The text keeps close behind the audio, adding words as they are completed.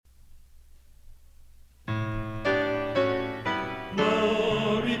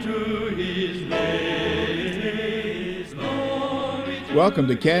Welcome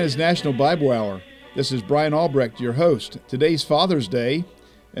to Canada's National Bible Hour. This is Brian Albrecht, your host. Today's Father's Day,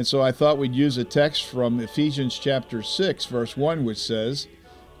 and so I thought we'd use a text from Ephesians chapter 6, verse 1, which says,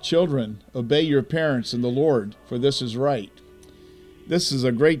 "Children, obey your parents in the Lord, for this is right." This is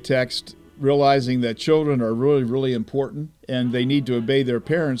a great text, realizing that children are really important, and they need to obey their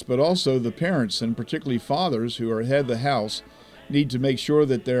parents, but also the parents, and particularly fathers who are head of the house, need to make sure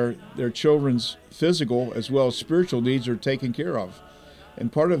that their children's physical as well as spiritual needs are taken care of. And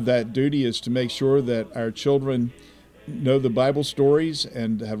part of that duty is to make sure that our children know the Bible stories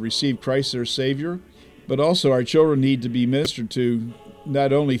and have received Christ their Savior, but also our children need to be ministered to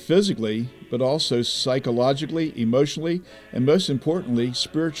not only physically, but also psychologically, emotionally, and most importantly,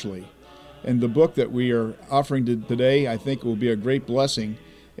 spiritually. And the book that we are offering today, I think, will be a great blessing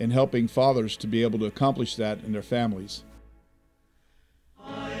in helping fathers to be able to accomplish that in their families.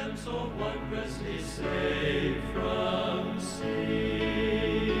 I am so wondrously saved from sin.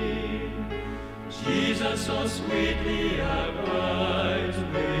 Jesus so sweetly abides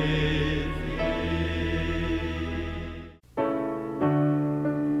within.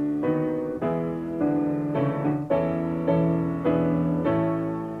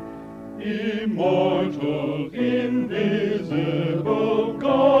 Immortal, invisible,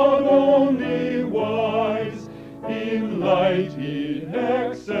 God only wise, in light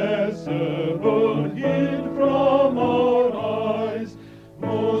inaccessible, hid from our eyes,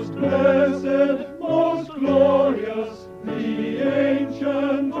 most blessed, most glorious, the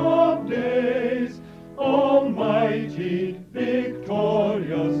Ancient of Days, almighty,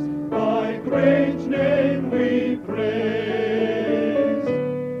 victorious, thy great name we praise.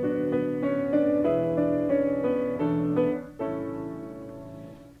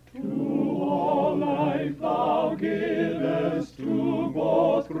 Givest to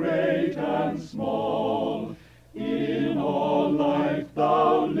both great and small. In all life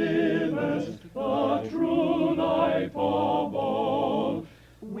thou livest, the true life of all.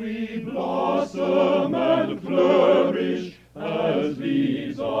 We blossom and flourish as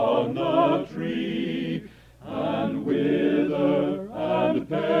leaves on the tree, and wither and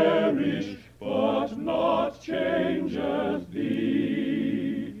perish, but not changeth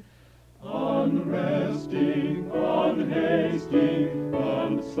thee. Unresting, unhasting,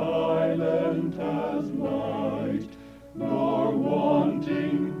 and silent as night, nor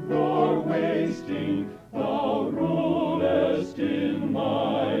wanting, nor wasting, thou rulest in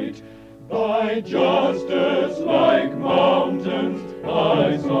might. Thy justice like mountains,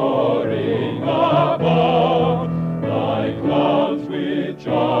 thy soaring above, thy clouds which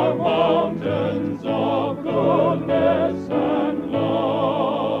are mountains of goodness and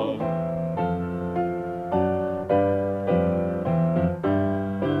love.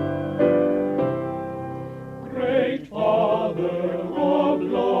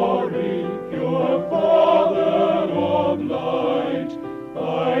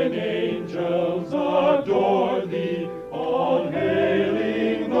 Adore thee, all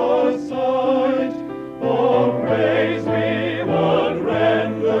hailing the sight. Oh, praise we would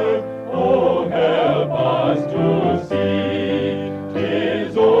render, oh, help us to see.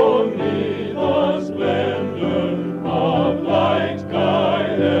 'Tis only the splendor of light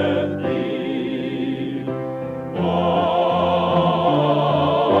guideth thee.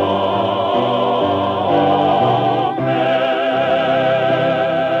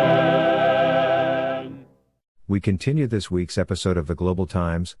 We continue this week's episode of the Global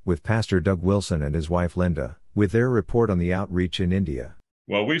Times with Pastor Doug Wilson and his wife Linda, with their report on the outreach in India.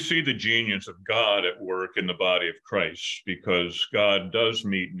 Well, we see the genius of God at work in the body of Christ, because God does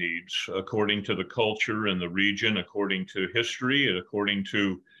meet needs according to the culture and the region, according to history, and according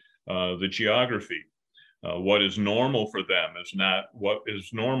to the geography. What is normal for them is not what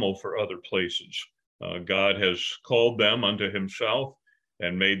is normal for other places. God has called them unto himself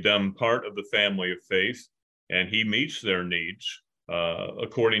and made them part of the family of faith. And he meets their needs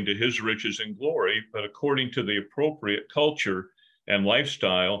according to his riches and glory, but according to the appropriate culture and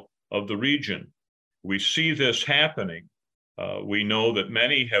lifestyle of the region. We see this happening. We know that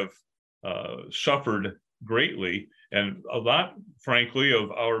many have suffered greatly, and a lot, frankly, of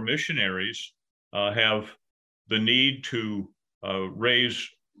our missionaries have the need to raise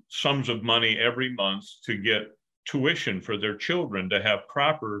sums of money every month to get tuition for their children, to have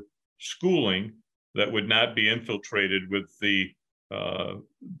proper schooling that would not be infiltrated with the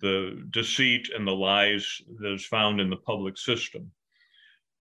deceit and the lies that is found in the public system.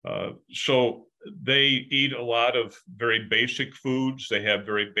 So they eat a lot of very basic foods. They have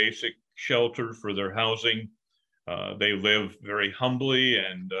very basic shelter for their housing. They live very humbly,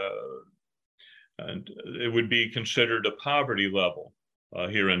 and it would be considered a poverty level.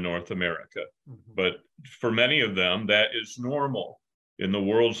 here in North America. But for many of them, that is normal. In the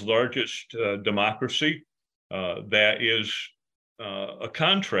world's largest democracy, that is a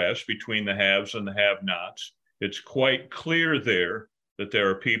contrast between the haves and the have-nots. It's quite clear there that there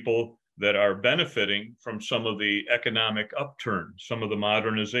are people that are benefiting from some of the economic upturn, some of the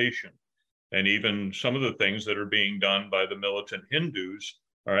modernization, and even some of the things that are being done by the militant Hindus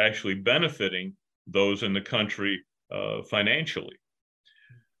are actually benefiting those in the country financially.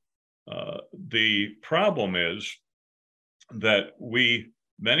 The problem is that we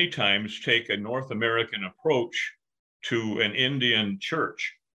many times take a North American approach to an Indian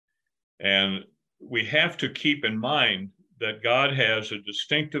church. And we have to keep in mind that God has a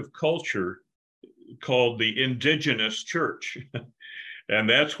distinctive culture called the indigenous church. And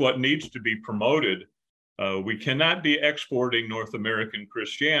that's what needs to be promoted. We cannot be exporting North American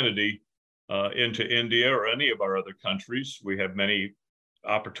Christianity into India or any of our other countries. We have many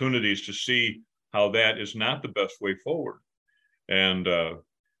opportunities to see how that is not the best way forward. And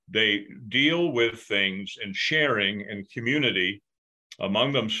they deal with things in sharing and community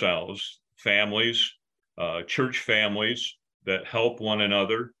among themselves, families, church families that help one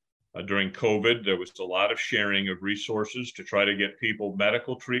another. During COVID, there was a lot of sharing of resources to try to get people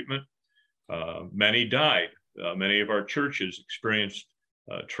medical treatment. Many died. Many of our churches experienced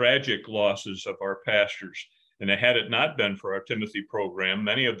tragic losses of our pastors. And had it not been for our Timothy program,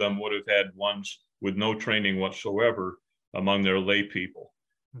 many of them would have had ones with no training whatsoever among their lay people.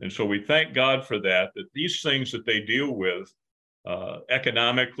 And so we thank God for that these things that they deal with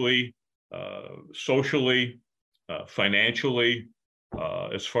economically, socially, financially,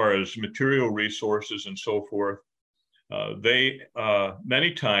 as far as material resources and so forth, they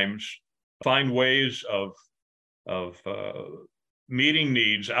many times find ways of meeting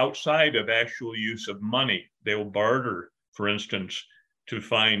needs outside of actual use of money. They will barter, for instance, to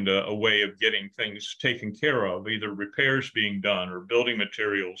find a way of getting things taken care of, either repairs being done or building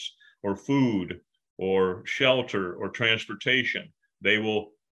materials or food or shelter or transportation. They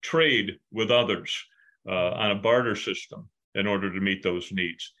will trade with others on a barter system in order to meet those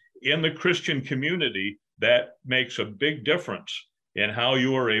needs. In the Christian community, that makes a big difference in how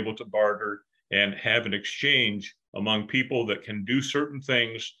you are able to barter and have an exchange among people that can do certain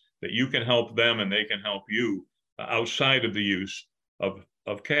things that you can help them and they can help you outside of the use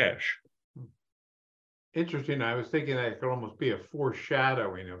of cash. Interesting. I was thinking that it could almost be a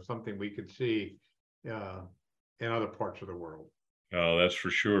foreshadowing of something we could see in other parts of the world. Oh, that's for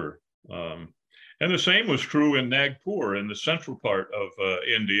sure. And the same was true in Nagpur, in the central part of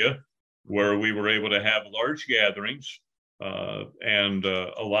India, where we were able to have large gatherings and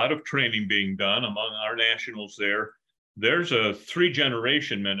a lot of training being done among our nationals there. There's a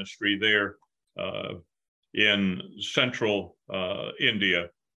 3-generation ministry there in central India.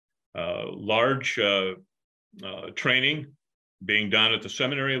 Large training being done at the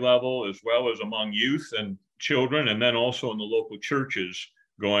seminary level, as well as among youth and children, and then also in the local churches,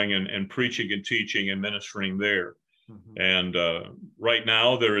 going and preaching and teaching and ministering there. And right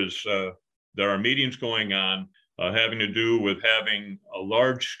now there are meetings going on having to do with having a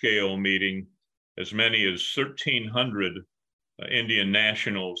large-scale meeting, as many as 1,300 Indian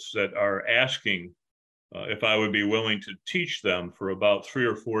nationals that are asking if I would be willing to teach them for about 3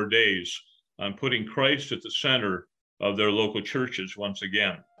 or 4 days on putting Christ at the center of their local churches once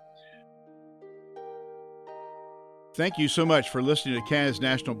again. Thank you so much for listening to Canada's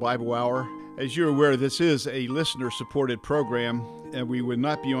National Bible Hour. As you're aware, this is a listener-supported program, and we would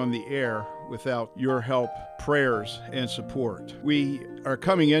not be on the air without your help, prayers, and support. We are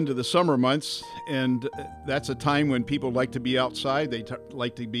coming into the summer months, and that's a time when people like to be outside. They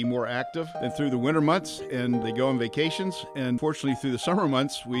like to be more active than through the winter months, and they go on vacations. And fortunately, through the summer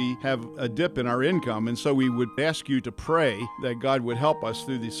months, we have a dip in our income, and so we would ask you to pray that God would help us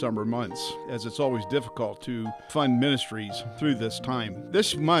through these summer months, as it's always difficult to fund ministries through this time.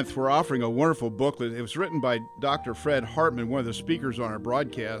 This month, we're offering a wonderful booklet. It was written by Dr. Fred Hartman, one of the speakers on our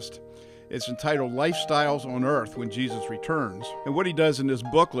broadcast. It's entitled Lifestyles on Earth When Jesus Returns. And what he does in this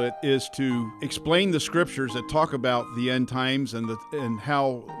booklet is to explain the scriptures that talk about the end times and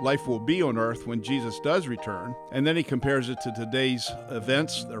how life will be on earth when Jesus does return. And then he compares it to today's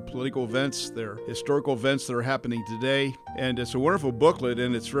events, their political events, their historical events that are happening today. And it's a wonderful booklet,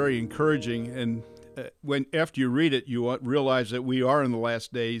 and it's very encouraging. And after you read it, you realize that we are in the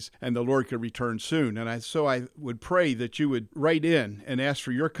last days and the Lord could return soon. And so I would pray that you would write in and ask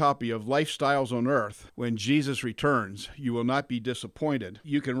for your copy of Lifestyles on Earth When Jesus Returns. You will not be disappointed.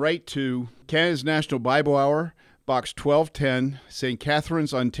 You can write to Canada's National Bible Hour, Box 1210, St.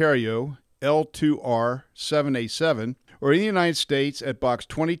 Catharines, Ontario, L2R 787, or in the United States at Box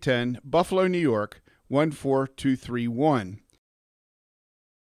 2010, Buffalo, New York, 14231.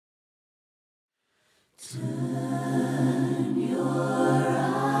 Turn your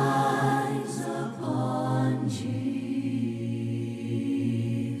eyes upon Jesus.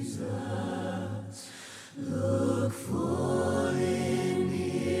 Look full in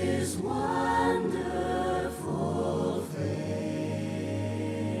his wonderful face,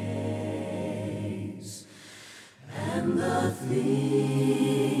 and the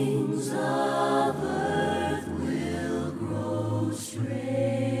things of earth will grow strangely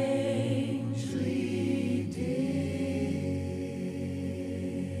dim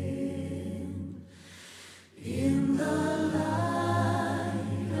in the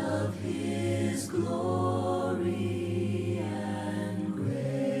light of his glory and grace.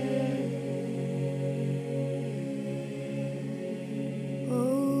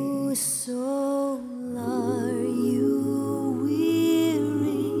 Oh, soul, are you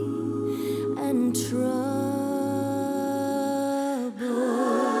weary and troubled?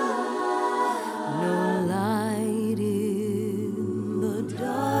 No light in the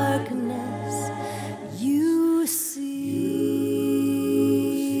darkness you see.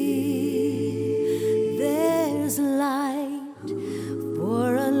 There's light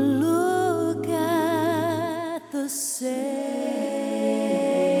for a look at the Savior,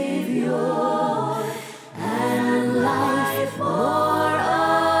 and life more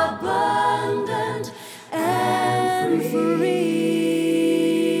abundant and free.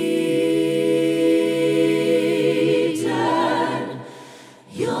 Turn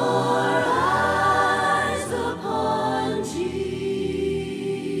your eyes upon Jesus.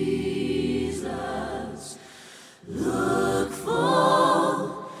 Look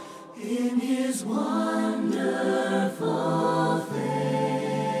full in his wonderful face,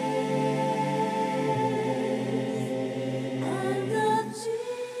 and the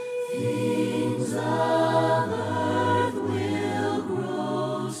things of earth will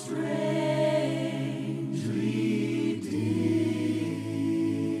grow strangely dim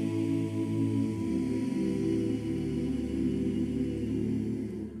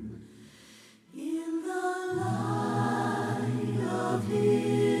in the light of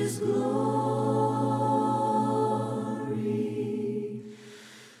his glory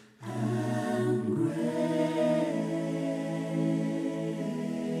and grace.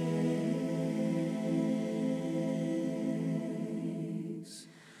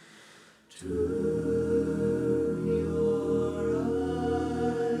 Turn your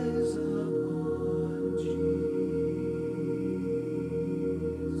eyes upon Jesus.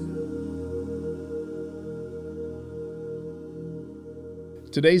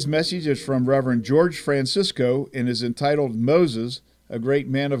 Today's message is from Reverend George Francisco and is entitled Moses, a Great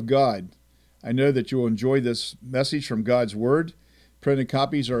Man of God. I know that you'll enjoy this message from God's Word. Printed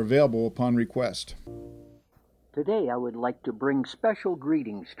copies are available upon request. Today I would like to bring special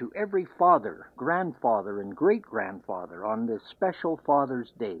greetings to every father, grandfather, and great-grandfather on this special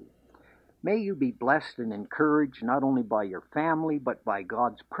Father's Day. May you be blessed and encouraged not only by your family, but by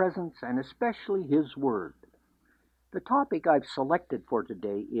God's presence and especially His Word. The topic I've selected for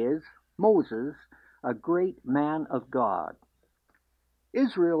today is Moses, a great man of God.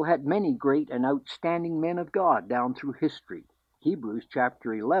 Israel had many great and outstanding men of God down through history. Hebrews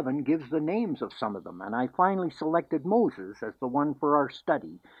chapter 11 gives the names of some of them, and I finally selected Moses as the one for our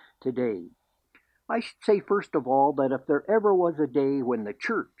study today. I should say first of all that if there ever was a day when the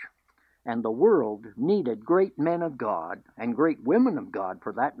church and the world needed great men of God, and great women of God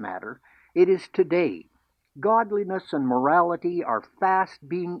for that matter, it is today. Godliness and morality are fast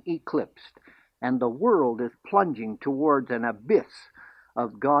being eclipsed, and the world is plunging towards an abyss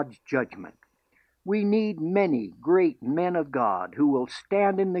of God's judgment. We need many great men of God who will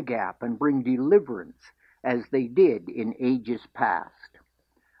stand in the gap and bring deliverance as they did in ages past.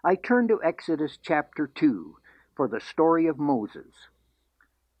 I turn to Exodus chapter 2 for the story of Moses.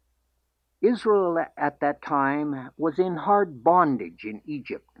 Israel at that time was in hard bondage in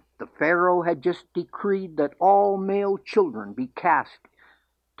Egypt. The Pharaoh had just decreed that all male children be cast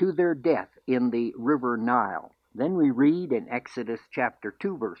to their death in the river Nile. Then we read in Exodus chapter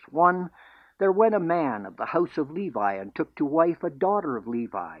 2 verse 1, "There went a man of the house of Levi and took to wife a daughter of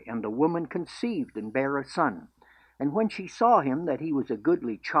Levi, and the woman conceived and bare a son. And when she saw him that he was a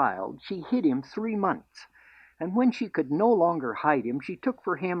goodly child, she hid him 3 months. And when she could no longer hide him, she took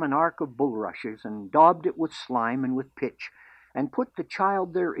for him an ark of bulrushes, and daubed it with slime and with pitch, and put the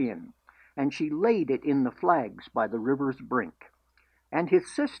child therein. And she laid it in the flags by the river's brink. And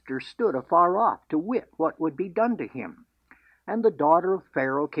his sister stood afar off to wit what would be done to him. And the daughter of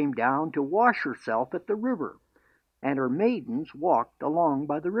Pharaoh came down to wash herself at the river. and her maidens walked along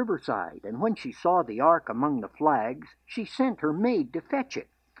by the riverside. And when she saw the ark among the flags, she sent her maid to fetch it.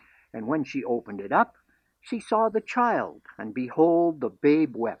 And when she opened it up, she saw the child, and behold, the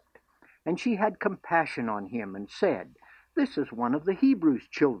babe wept. And she had compassion on him, and said, This is one of the Hebrews'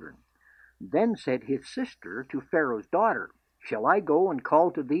 children. Then said his sister to Pharaoh's daughter, Shall I go and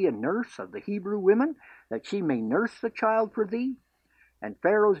call to thee a nurse of the Hebrew women, that she may nurse the child for thee? And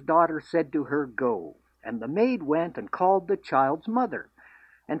Pharaoh's daughter said to her, Go. And the maid went and called the child's mother.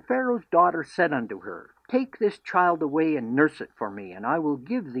 And Pharaoh's daughter said unto her, Take this child away and nurse it for me, and I will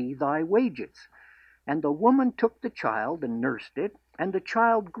give thee thy wages. And the woman took the child and nursed it, and the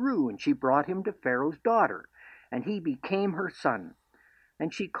child grew, and she brought him to Pharaoh's daughter, and he became her son.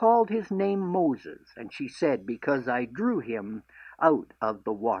 And she called his name Moses, and she said, Because I drew him out of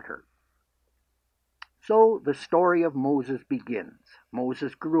the water. So the story of Moses begins.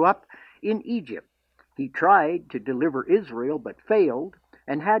 Moses grew up in Egypt. He tried to deliver Israel, but failed,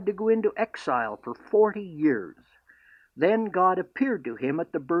 and had to go into exile for 40 years. Then God appeared to him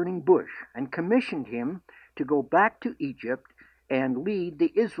at the burning bush, and commissioned him to go back to Egypt and lead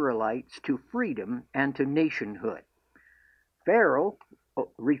the Israelites to freedom and to nationhood. Pharaoh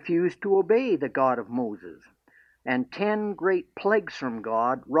refused to obey the God of Moses, and 10 great plagues from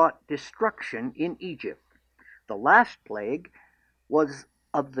God wrought destruction in Egypt. The last plague was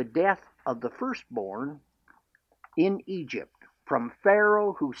of the death of the firstborn in Egypt, from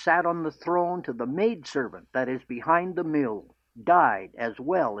Pharaoh who sat on the throne to the maidservant that is behind the mill, died as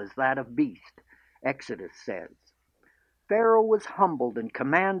well as that of beast, Exodus says. Pharaoh was humbled and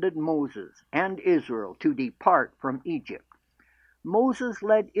commanded Moses and Israel to depart from Egypt. Moses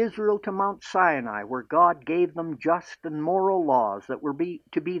led Israel to Mount Sinai, where God gave them just and moral laws that were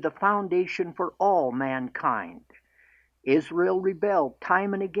to be the foundation for all mankind. Israel rebelled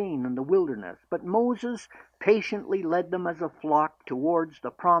time and again in the wilderness, but Moses patiently led them as a flock towards the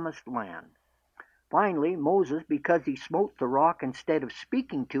promised land. Finally, Moses, because he smote the rock instead of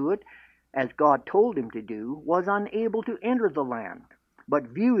speaking to it, as God told him to do, was unable to enter the land, but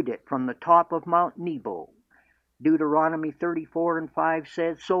viewed it from the top of Mount Nebo. Deuteronomy 34:5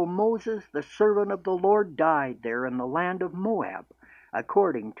 says, So Moses, the servant of the Lord, died there in the land of Moab,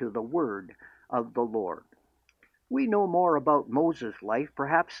 according to the word of the Lord. We know more about Moses' life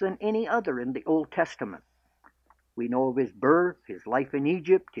perhaps than any other in the Old Testament. We know of his birth, his life in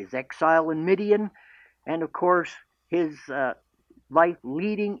Egypt, his exile in Midian, and of course his life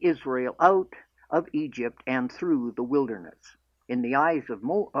leading Israel out of Egypt and through the wilderness. In the eyes of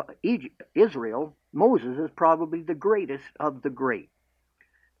Israel, Moses is probably the greatest of the great.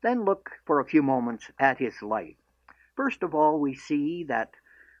 Then look for a few moments at his life. First of all, we see that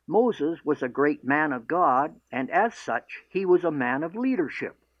Moses was a great man of God, and as such, he was a man of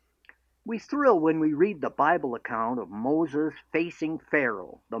leadership. We thrill when we read the Bible account of Moses facing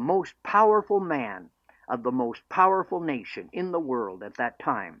Pharaoh, the most powerful man of the most powerful nation in the world at that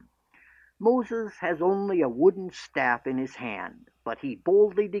time. Moses has only a wooden staff in his hand, but he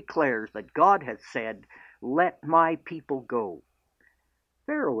boldly declares that God has said, Let my people go.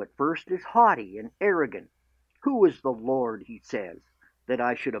 Pharaoh at first is haughty and arrogant. Who is the Lord, he says, that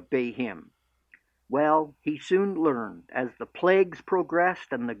I should obey him? Well, he soon learned, as the plagues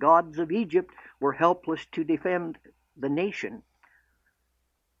progressed and the gods of Egypt were helpless to defend the nation,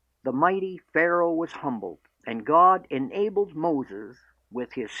 the mighty Pharaoh was humbled, and God enabled Moses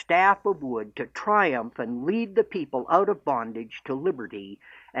with his staff of wood to triumph and lead the people out of bondage to liberty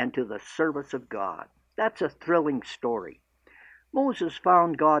and to the service of God. That's a thrilling story. Moses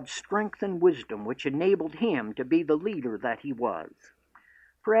found God's strength and wisdom, which enabled him to be the leader that he was.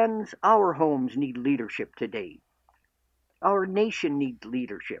 Friends, our homes need leadership today. Our nation needs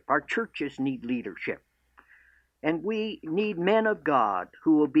leadership. Our churches need leadership. And we need men of God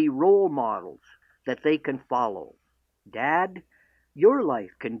who will be role models that they can follow. Dad, your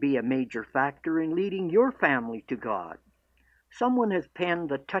life can be a major factor in leading your family to God. Someone has penned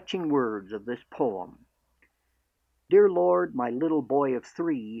the touching words of this poem. Dear Lord, my little boy of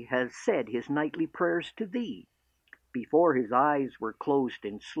 3 has said his nightly prayers to thee. Before his eyes were closed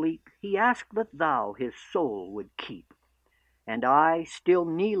in sleep, he asked that thou his soul would keep. And I, still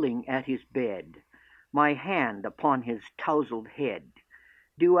kneeling at his bed, my hand upon his tousled head,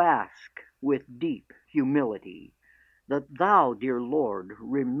 do ask with deep humility that thou, dear Lord,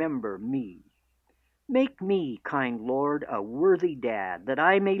 remember me. Make me, kind Lord, a worthy dad, that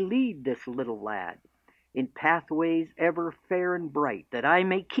I may lead this little lad in pathways ever fair and bright, that I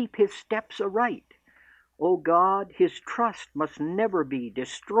may keep his steps aright. O God, his trust must never be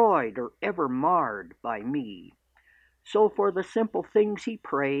destroyed or ever marred by me. So for the simple things he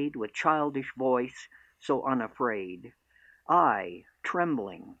prayed with childish voice, so unafraid. I,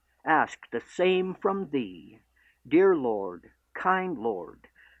 trembling, ask the same from thee. Dear Lord, kind Lord,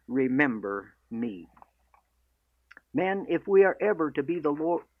 remember me. Men, if we are ever to be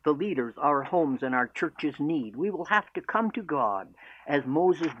the leaders our homes and our churches need, we will have to come to God as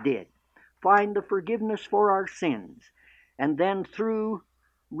Moses did, find the forgiveness for our sins, and then through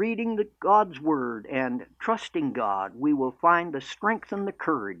reading God's Word and trusting God, we will find the strength and the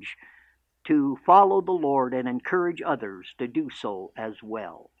courage to follow the Lord and encourage others to do so as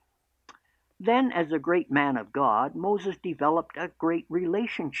well. Then, as a great man of God, Moses developed a great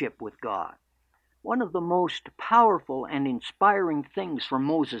relationship with God. One of the most powerful and inspiring things from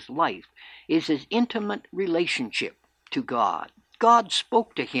Moses' life is his intimate relationship to God. God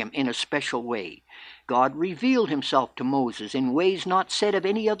spoke to him in a special way. God revealed himself to Moses in ways not said of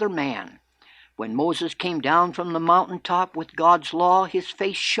any other man. When Moses came down from the mountaintop with God's law, his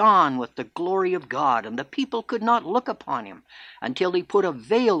face shone with the glory of God, and the people could not look upon him until he put a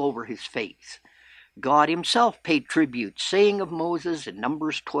veil over his face. God himself paid tribute, saying of Moses in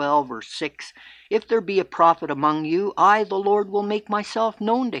Numbers 12, verse 6, "If there be a prophet among you, I, the Lord, will make myself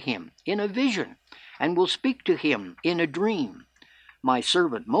known to him in a vision, and will speak to him in a dream. My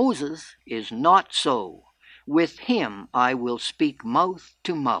servant Moses is not so. With him I will speak mouth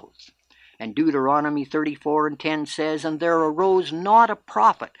to mouth." And Deuteronomy 34 and 10 says, "And there arose not a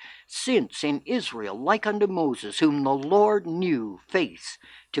prophet since in Israel like unto Moses, whom the Lord knew face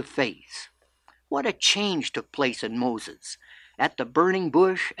to face." What a change took place in Moses. At the burning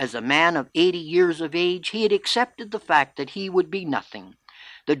bush, as a man of 80 years of age, he had accepted the fact that he would be nothing.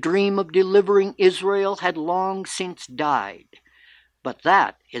 The dream of delivering Israel had long since died. But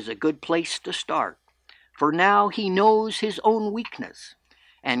that is a good place to start, for now he knows his own weakness,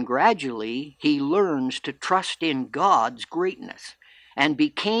 and gradually he learns to trust in God's greatness, and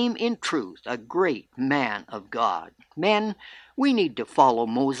became in truth a great man of God. Men, we need to follow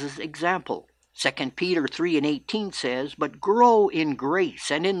Moses' example. 2 Peter 3 and 18 says, "But grow in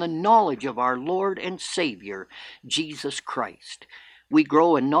grace and in the knowledge of our Lord and Savior, Jesus Christ." We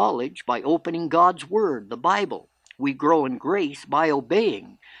grow in knowledge by opening God's Word, the Bible. We grow in grace by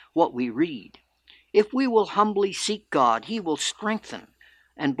obeying what we read. If we will humbly seek God, he will strengthen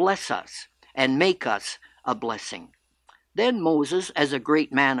and bless us and make us a blessing. Then Moses, as a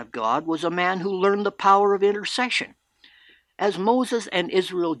great man of God, was a man who learned the power of intercession. As Moses and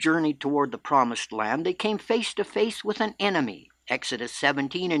Israel journeyed toward the promised land, they came face to face with an enemy. Exodus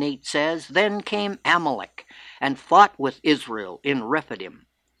 17 and 8 says, "Then came Amalek and fought with Israel in Rephidim."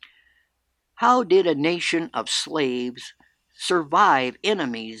 How did a nation of slaves survive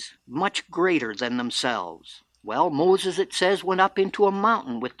enemies much greater than themselves? Well, Moses, it says, went up into a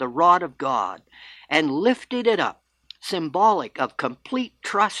mountain with the rod of God and lifted it up, symbolic of complete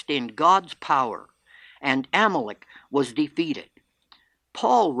trust in God's power, and Amalek was defeated.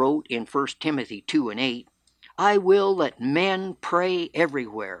 Paul wrote in 1 Timothy 2 and 8, "I will that men pray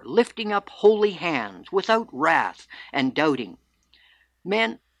everywhere, lifting up holy hands, without wrath and doubting."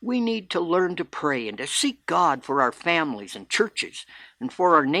 Men, we need to learn to pray and to seek God for our families and churches, and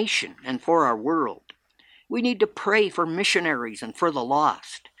for our nation and for our world. We need to pray for missionaries and for the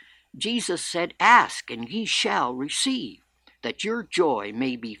lost. Jesus said, "Ask and ye shall receive, that your joy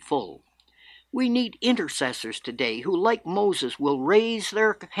may be full." We need intercessors today who, like Moses, will raise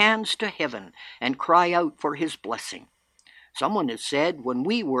their hands to heaven and cry out for his blessing. Someone has said, when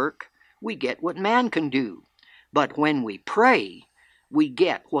we work, we get what man can do. But when we pray, we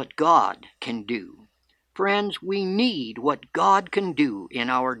get what God can do. Friends, we need what God can do in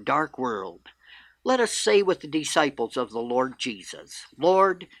our dark world. Let us say with the disciples of the Lord Jesus,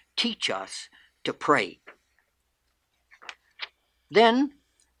 "Lord, teach us to pray." Then,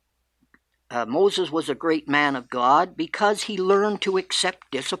 Moses was a great man of God because he learned to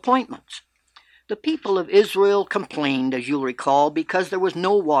accept disappointments. The people of Israel complained, as you'll recall, because there was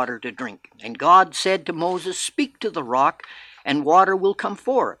no water to drink. And God said to Moses, "Speak to the rock, and water will come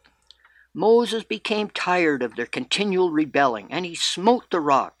forth." Moses became tired of their continual rebelling, and he smote the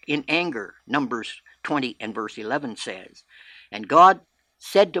rock in anger, Numbers 20 and verse 11 says. And God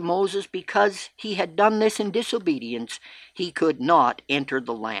said to Moses, because he had done this in disobedience, he could not enter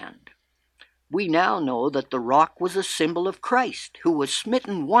the land. We now know that the rock was a symbol of Christ, who was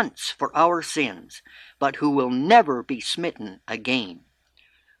smitten once for our sins, but who will never be smitten again.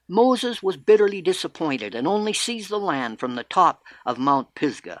 Moses was bitterly disappointed and only sees the land from the top of Mount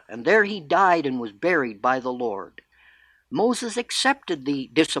Pisgah, and there he died and was buried by the Lord. Moses accepted the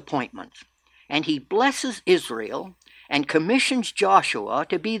disappointment, and he blesses Israel and commissions Joshua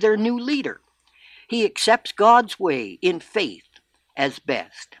to be their new leader. He accepts God's way in faith as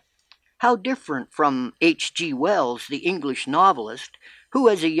best. How different from H.G. Wells, the English novelist, who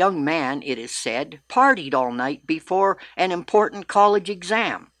as a young man, it is said, partied all night before an important college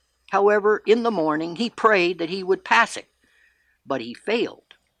exam. However, in the morning he prayed that he would pass it, but he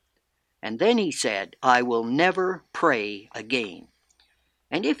failed. And then he said, "I will never pray again."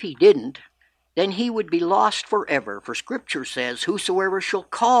 And if he didn't, then he would be lost forever, for Scripture says, "Whosoever shall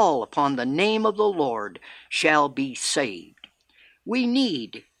call upon the name of the Lord shall be saved." We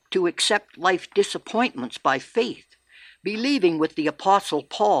need to accept life disappointments by faith, believing with the Apostle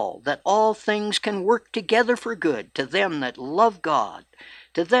Paul that all things can work together for good to them that love God,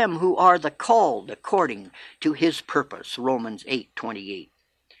 to them who are the called according to his purpose, Romans 8:28.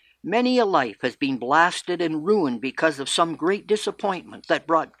 Many a life has been blasted and ruined because of some great disappointment that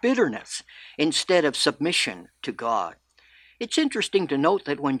brought bitterness instead of submission to God. It's interesting to note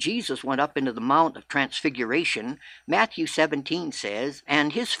that when Jesus went up into the Mount of Transfiguration, Matthew 17 says,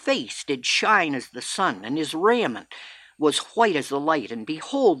 "And his face did shine as the sun, and his raiment was white as the light. And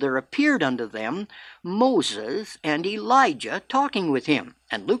behold, there appeared unto them Moses and Elijah talking with him."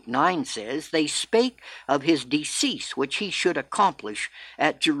 And Luke 9 says, "They spake of his decease, which he should accomplish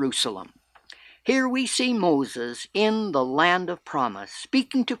at Jerusalem." Here we see Moses in the land of promise,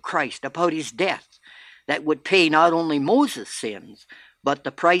 speaking to Christ about his death that would pay not only Moses' sins, but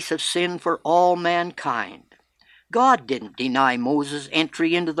the price of sin for all mankind. God didn't deny Moses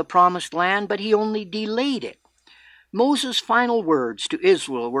entry into the promised land, but he only delayed it. Moses' final words to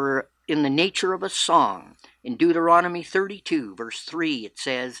Israel were in the nature of a song. In Deuteronomy 32, verse 3, it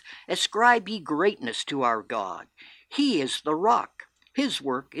says, "Ascribe ye greatness to our God. He is the rock. His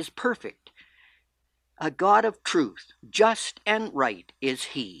work is perfect. A God of truth, just and right is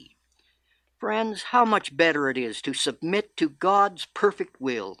he." Friends, how much better it is to submit to God's perfect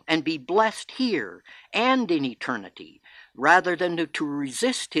will and be blessed here and in eternity, rather than to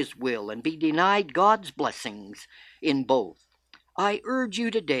resist his will and be denied God's blessings in both. I urge you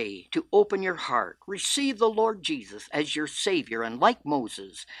today to open your heart, receive the Lord Jesus as your Savior, and like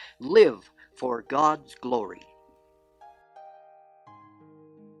Moses, live for God's glory.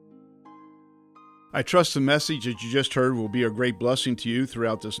 I trust the message that you just heard will be a great blessing to you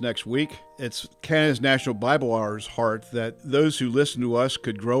throughout this next week. It's Canada's National Bible Hour's heart that those who listen to us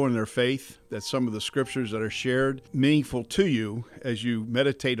could grow in their faith, that some of the scriptures that are shared meaningful to you as you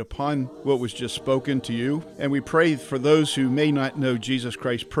meditate upon what was just spoken to you. And we pray for those who may not know Jesus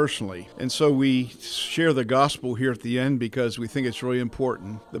Christ personally. And so we share the gospel here at the end because we think it's really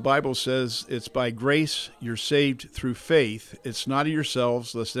important. The Bible says it's by grace you're saved through faith. It's not of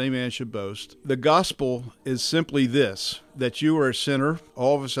yourselves, lest any man should boast. The gospel is simply this, that you are a sinner.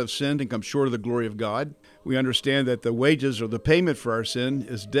 All of us have sinned and come short of the glory of God. We understand that the wages or the payment for our sin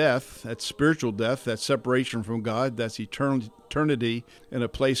is death. That's spiritual death. That's separation from God. That's eternity in a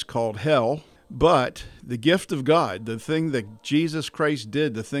place called hell. But the gift of God, the thing that Jesus Christ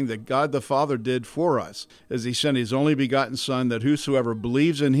did, the thing that God the Father did for us, is he sent his only begotten Son, that whosoever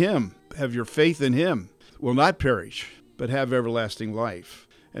believes in him, have your faith in him, will not perish, but have everlasting life.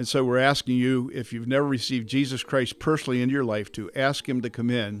 And so we're asking you, if you've never received Jesus Christ personally into your life, to ask him to come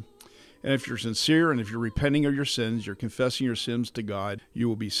in. And if you're sincere and if you're repenting of your sins, you're confessing your sins to God, you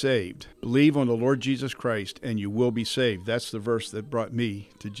will be saved. Believe on the Lord Jesus Christ and you will be saved. That's the verse that brought me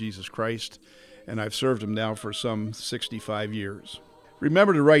to Jesus Christ, and I've served him now for some 65 years.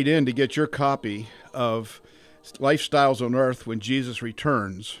 Remember to write in to get your copy of Lifestyles on Earth When Jesus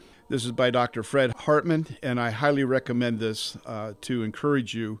Returns. This is by Dr. Fred Hartman, and I highly recommend this to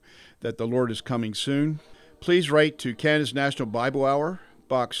encourage you that the Lord is coming soon. Please write to Canada's National Bible Hour,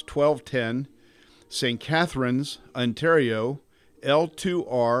 Box 1210, St. Catharines, Ontario,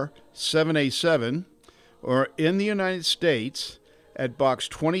 L2R 7A7, or in the United States at Box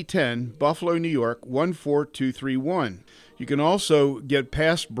 2010, Buffalo, New York 14231. You can also get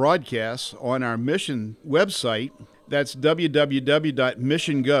past broadcasts on our mission website. That's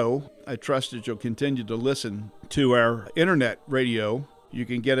www.missiongo. I trust that you'll continue to listen to our internet radio. You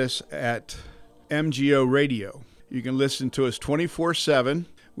can get us at MGO Radio. You can listen to us 24/7.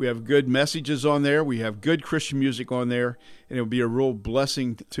 We have good messages on there. We have good Christian music on there, and it'll be a real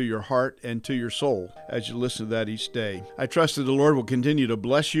blessing to your heart and to your soul as you listen to that each day. I trust that the Lord will continue to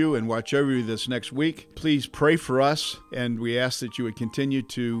bless you and watch over you this next week. Please pray for us, and we ask that you would continue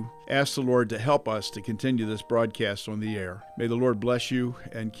to ask the Lord to help us to continue this broadcast on the air. May the Lord bless you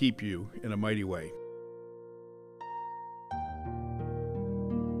and keep you in a mighty way.